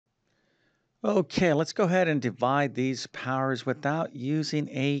Okay, let's go ahead and divide these powers without using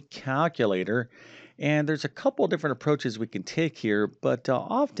a calculator. And there's a couple different approaches we can take here, but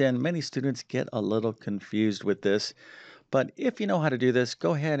often many students get a little confused with this. But if you know how to do this,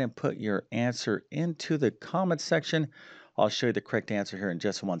 go ahead and put your answer into the comment section. I'll show you the correct answer here in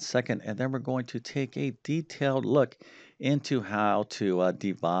just 1 second, and then we're going to take a detailed look into how to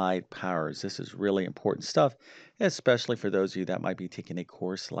divide powers. This is really important stuff, especially for those of you that might be taking a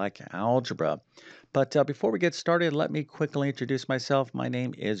course like algebra. But before we get started, let me quickly introduce myself. My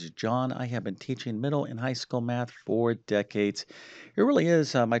name is John. I have been teaching middle and high school math for decades. It really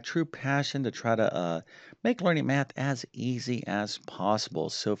is my true passion to try to make learning math as easy as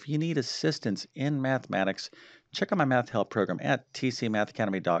possible. So if you need assistance in mathematics, check out my math help program at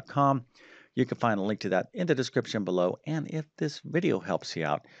tcmathacademy.com. You can find a link to that in the description below. And if this video helps you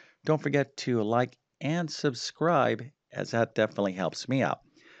out, don't forget to like and subscribe, as that definitely helps me out.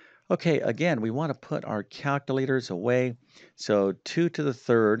 Okay, again, we want to put our calculators away. So 2 to the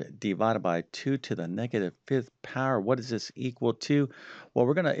third divided by 2 to the negative fifth power. What is this equal to? Well,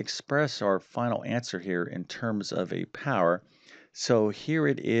 we're going to express our final answer here in terms of a power. So here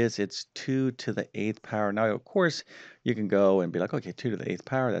it is, it's 2 to the eighth power. Now, of course, you can go and be like, okay, 2 to the eighth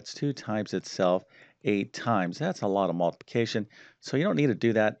power, that's 2 times itself 8 times. That's a lot of multiplication. So you don't need to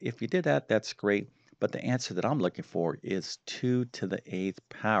do that. If you did that, that's great. But the answer that I'm looking for is 2 to the eighth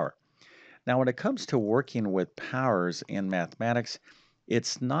power. Now, when it comes to working with powers in mathematics,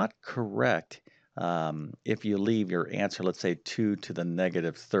 it's not correct if you leave your answer, let's say 2 to the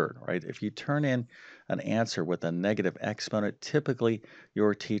negative third, right? If you turn in an answer with a negative exponent, typically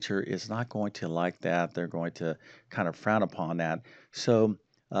your teacher is not going to like that. They're going to kind of frown upon that. So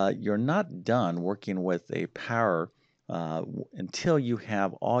you're not done working with a power until you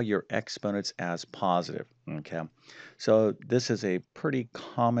have all your exponents as positive. Okay, so this is a pretty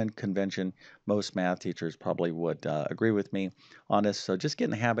common convention. Most math teachers probably would agree with me on this. So just get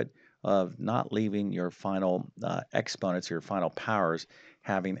in the habit of not leaving your final exponents, your final powers,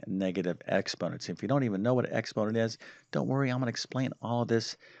 having negative exponents. If you don't even know what an exponent is, don't worry. I'm going to explain all of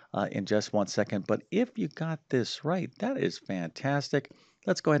this in just 1 second. But if you got this right, that is fantastic.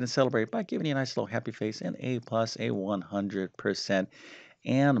 Let's go ahead and celebrate by giving you a nice little happy face and A plus, a 100%,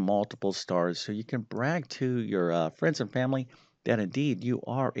 and multiple stars so you can brag to your friends and family that indeed you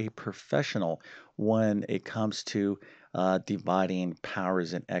are a professional when it comes to dividing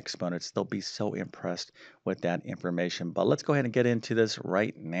powers and exponents. They'll be so impressed with that information. But let's go ahead and get into this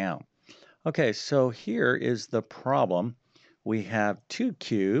right now. Okay, so here is the problem. We have 2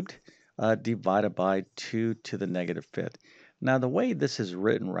 cubed divided by 2 to the negative fifth. Now, the way this is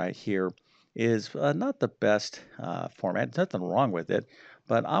written right here is not the best format. Nothing wrong with it,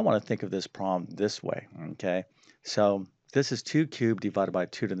 but I want to think of this problem this way, okay? So this is 2 cubed divided by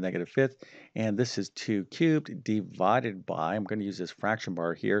 2 to the negative fifth, and this is 2 cubed divided by, I'm going to use this fraction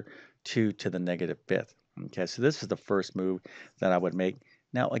bar here, 2 to the negative fifth. Okay, so this is the first move that I would make.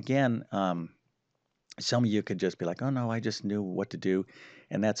 Now, again, some of you could just be like, oh no, I just knew what to do,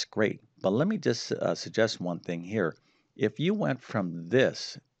 and that's great. But let me just suggest one thing here. If you went from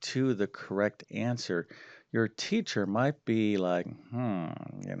this to the correct answer, your teacher might be like,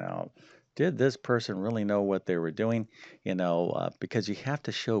 you know, did this person really know what they were doing? Because you have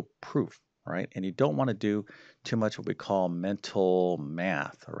to show proof, right? And you don't want to do too much what we call mental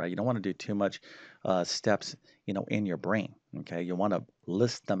math, right? You don't want to do too much steps, in your brain. Okay, you want to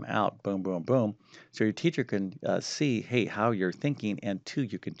list them out, boom, boom, boom, so your teacher can see, hey, how you're thinking, and two,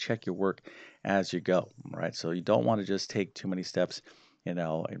 you can check your work as you go, right? So you don't want to just take too many steps, and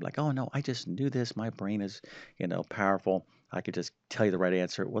like, oh no, I just knew this. My brain is, powerful. I could just tell you the right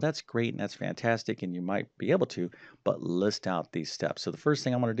answer. Well, that's great and that's fantastic, and you might be able to, but list out these steps. So the first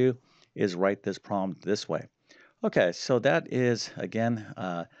thing I'm going to do is write this problem this way. Okay, so that is, again,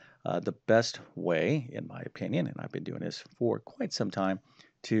 the best way, in my opinion, and I've been doing this for quite some time,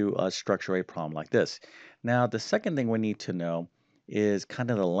 to structure a problem like this. Now, the second thing we need to know is kind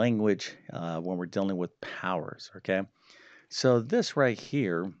of the language when we're dealing with powers, okay? So this right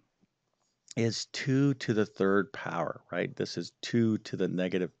here is 2 to the third power, right? This is 2 to the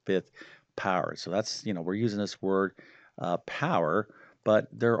negative fifth power. So that's, we're using this word power, but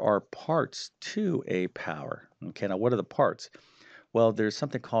there are parts to a power. Okay, now what are the parts? Well, there's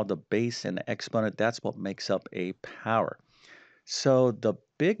something called the base and the exponent. That's what makes up a power. So the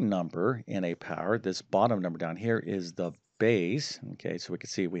big number in a power, this bottom number down here, is the base. Okay, so we can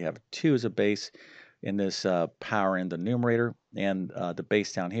see we have 2 as a base in this power in the numerator, and the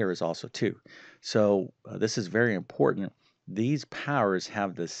base down here is also 2. So this is very important these powers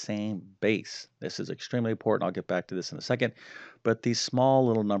have the same base. This is extremely important. I'll get back to this in a second. But these small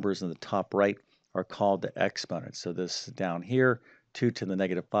little numbers in the top right are called the exponents. So this down here, 2 to the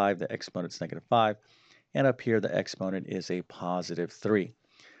negative 5, the exponent's negative 5. And up here, the exponent is a positive 3.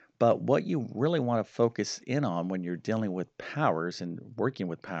 But what you really want to focus in on when you're dealing with powers and working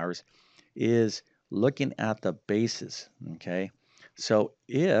with powers is looking at the bases, okay? So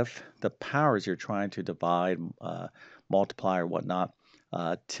if the powers you're trying to divide, multiply, or whatnot,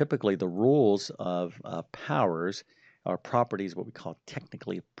 typically the rules of powers or properties, what we call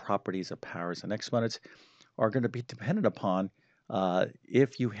technically properties of powers and exponents, are going to be dependent upon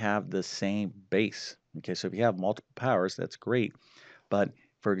if you have the same base. Okay, so if you have multiple powers, that's great. But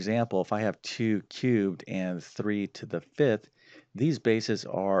for example, if I have 2 cubed and 3 to the 5th, these bases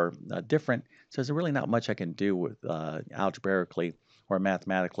are different. So there's really not much I can do with algebraically or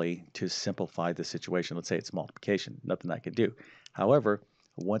mathematically to simplify the situation. Let's say it's multiplication, nothing I can do. However,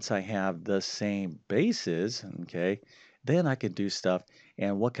 once I have the same bases, okay, then I can do stuff.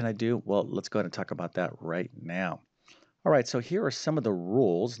 And what can I do? Well, let's go ahead and talk about that right now. All right, so here are some of the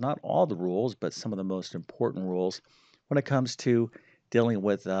rules, not all the rules, but some of the most important rules when it comes to dealing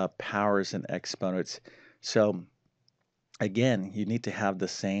with powers and exponents. So again, you need to have the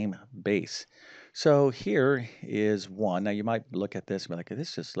same base. So here is one. Now you might look at this and be like,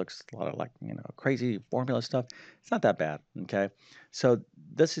 this just looks a lot of like, crazy formula stuff. It's not that bad, okay? So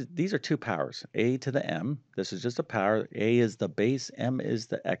these are two powers, a to the m. This is just a power. A is the base, m is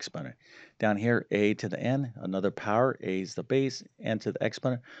the exponent. Down here, a to the n, another power, a is the base, n to the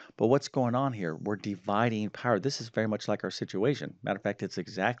exponent. But what's going on here? We're dividing power. This is very much like our situation. Matter of fact, it's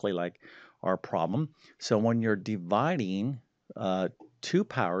exactly like our problem. So when you're dividing two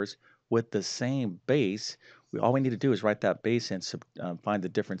powers with the same base, all we need to do is write that base and find the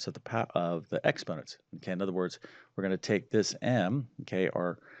difference of the exponents. Okay, in other words, we're going to take this m, okay,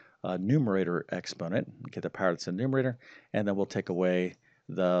 our numerator exponent, okay, the power that's in the numerator, and then we'll take away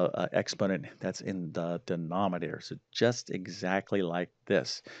the exponent that's in the denominator. So just exactly like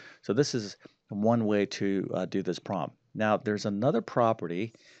this. So this is one way to do this problem. Now, there's another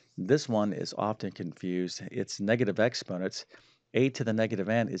property. This one is often confused. It's negative exponents. A to the negative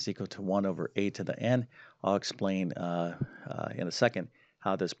n is equal to 1 over a to the n. I'll explain in a second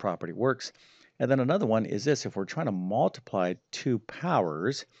how this property works. And then another one is this. If we're trying to multiply two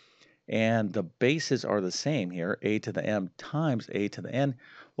powers and the bases are the same here, a to the m times a to the n,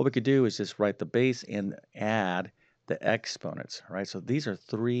 what we could do is just write the base and add the exponents, right? So these are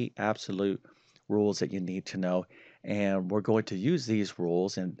three absolute rules that you need to know. And we're going to use these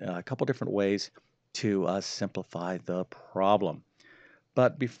rules in a couple different ways to simplify the problem.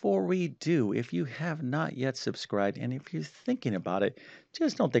 But before we do, if you have not yet subscribed, and if you're thinking about it,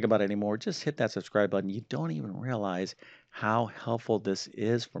 just don't think about it anymore. Just hit that subscribe button. You don't even realize how helpful this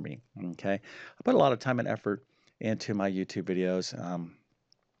is for me. Okay. I put a lot of time and effort into my YouTube videos.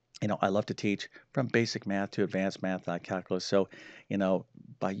 I love to teach from basic math to advanced math, calculus. So,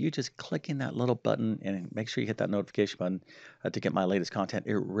 by you just clicking that little button and make sure you hit that notification button to get my latest content,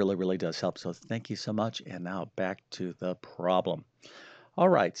 it really, really does help. So thank you so much. And now back to the problem. All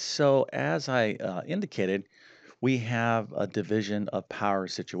right, so as I indicated, we have a division of power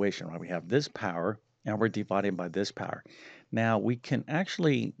situation, right? We have this power and we're dividing by this power. Now we can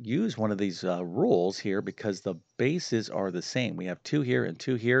actually use one of these rules here because the bases are the same. We have 2 here and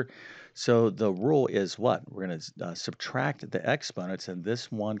 2 here. So the rule is what? We're going to subtract the exponents and this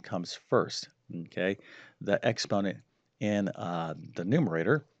one comes first, okay? The exponent in the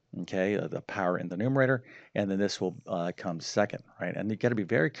numerator, okay, the power in the numerator, and then this will come second, right? And you got to be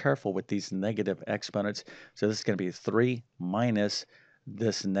very careful with these negative exponents. So this is going to be 3 minus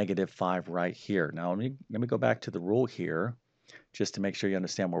this negative 5 right here. Now let me go back to the rule here just to make sure you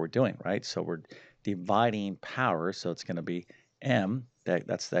understand what we're doing, right? So we're dividing power, so it's going to be m,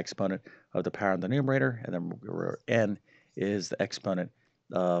 that's the exponent of the power in the numerator, and then n is the exponent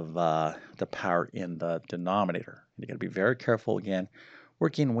of the power in the denominator. You got to be very careful again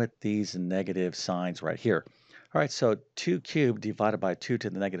working with these negative signs right here. All right, so 2 cubed divided by 2 to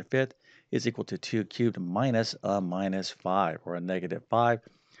the negative 5th is equal to 2 cubed minus a minus 5, or a negative 5.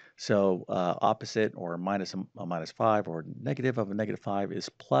 So opposite, or minus a minus 5, or negative of a negative 5 is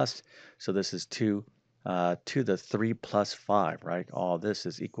plus. So this is 2 to the 3 plus 5, right? All this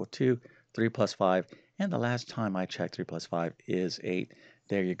is equal to 3 plus 5. And the last time I checked, 3 plus 5 is 8.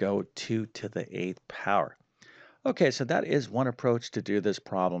 There you go, 2 to the 8th power. Okay, so that is one approach to do this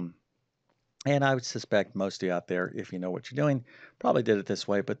problem. And I would suspect most of you out there, if you know what you're doing, probably did it this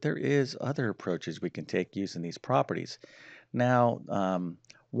way, but there is other approaches we can take using these properties. Now,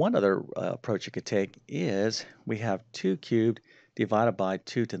 One other approach you could take is we have 2 cubed divided by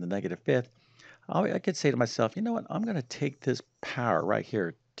 2 to the negative fifth. I could say to myself, you know what? I'm going to take this power right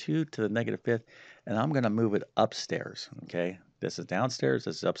here, 2 to the negative fifth, and I'm going to move it upstairs. Okay. This is downstairs.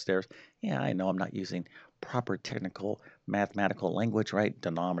 This is upstairs. Yeah, I know I'm not using proper technical mathematical language, right?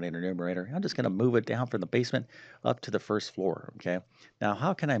 Denominator, numerator. I'm just going to move it down from the basement up to the first floor. Okay. Now,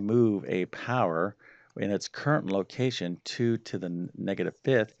 how can I move a power in its current location, 2 to the negative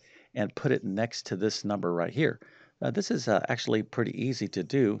fifth, and put it next to this number right here? This is actually pretty easy to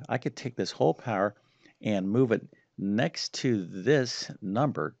do. I could take this whole power and move it next to this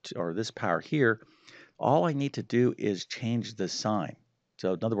number or this power here. All I need to do is change the sign.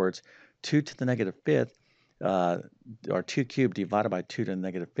 So in other words, 2 to the negative fifth, uh, or 2 cubed divided by 2 to the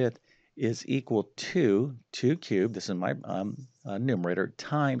negative fifth is equal to 2 cubed, this is my numerator,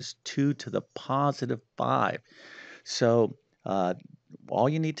 times 2 to the positive 5. So uh, all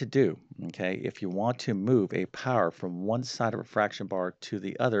you need to do, okay, if you want to move a power from one side of a fraction bar to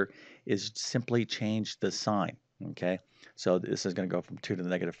the other, is simply change the sign, okay? So this is going to go from 2 to the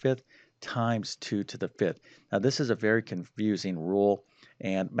negative fifth times 2 to the fifth. Now this is a very confusing rule,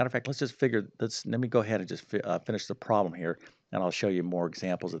 and matter of fact, let me go ahead and just finish the problem here, and I'll show you more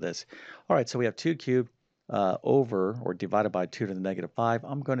examples of this. All right, so we have 2 cubed over or divided by 2 to the negative 5.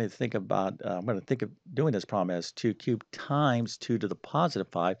 I'm going to think of doing this problem as 2 cubed times 2 to the positive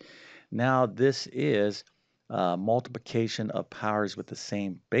 5. Now this is multiplication of powers with the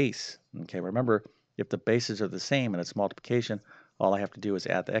same base. Okay, remember, if the bases are the same and it's multiplication, all I have to do is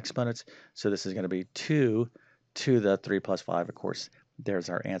add the exponents. So this is going to be 2 to the 3 plus 5, of course. There's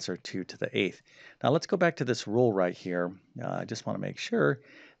our answer, 2 to the 8th. Now let's go back to this rule right here. I just want to make sure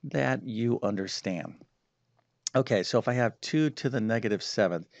that you understand. Okay, so if I have 2 to the negative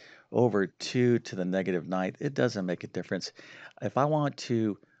 7th over 2 to the negative 9th, it doesn't make a difference. If I want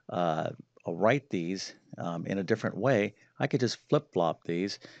to write these in a different way, I could just flip-flop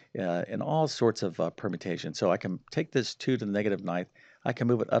these in all sorts of permutations. So I can take this 2 to the negative 9th, I can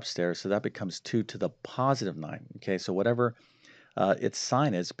move it upstairs, so that becomes 2 to the positive 9. Okay, so whatever its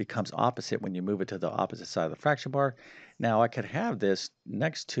sign is becomes opposite when you move it to the opposite side of the fraction bar. Now I could have this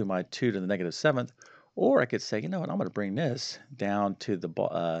next to my 2 to the negative 7th, or I could say, you know what, I'm going to bring this down to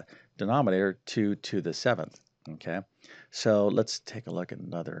the denominator 2 to the 7th. Okay, so let's take a look at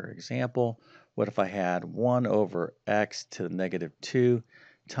another example. What if I had 1 over x to the negative 2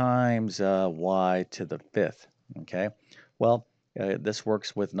 times y to the 5th? Okay, well, this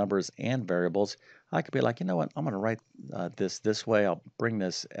works with numbers and variables. I could be like, you know what, I'm going to write this way. I'll bring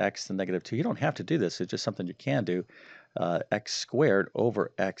this x to negative 2. You don't have to do this. It's just something you can do. X squared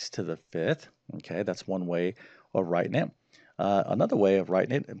over x to the 5th. Okay, that's one way of writing it. Another way of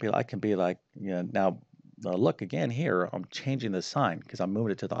writing it, I can be like, now look again here, I'm changing the sign because I'm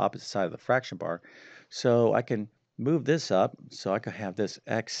moving it to the opposite side of the fraction bar. So I can move this up, so I could have this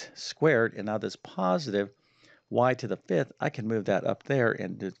x squared, and now this positive y to the 5th, I can move that up there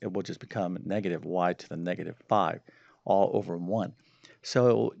and it will just become negative y to the negative 5 all over 1.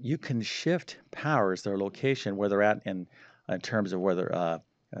 So you can shift powers, their location, where they're at in terms of whether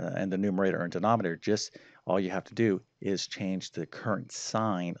in the numerator and denominator. Just all you have to do is change the current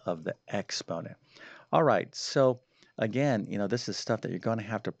sign of the exponent. All right, so again, this is stuff that you're going to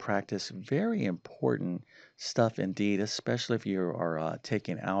have to practice. Very important stuff indeed, especially if you are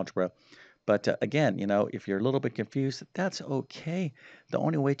taking algebra. But again, if you're a little bit confused, that's okay. The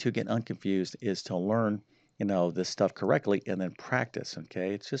only way to get unconfused is to learn, this stuff correctly and then practice,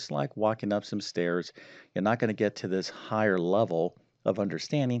 okay? It's just like walking up some stairs. You're not going to get to this higher level of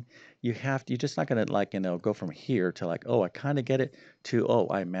understanding. You're just not going to go from here to like, oh, I kind of get it to, oh,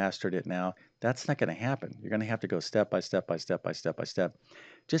 I mastered it now. That's not going to happen. You're going to have to go step by step by step by step by step.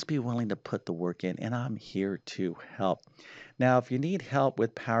 Just be willing to put the work in, and I'm here to help. Now, if you need help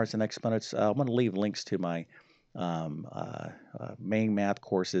with powers and exponents, I'm going to leave links to my main math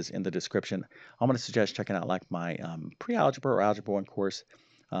courses in the description. I'm going to suggest checking out like my Pre-Algebra or Algebra 1 course.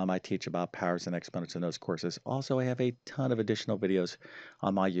 I teach about powers and exponents in those courses. Also, I have a ton of additional videos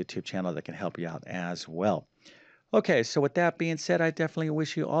on my YouTube channel that can help you out as well. Okay, so with that being said, I definitely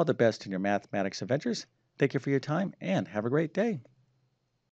wish you all the best in your mathematics adventures. Thank you for your time and have a great day.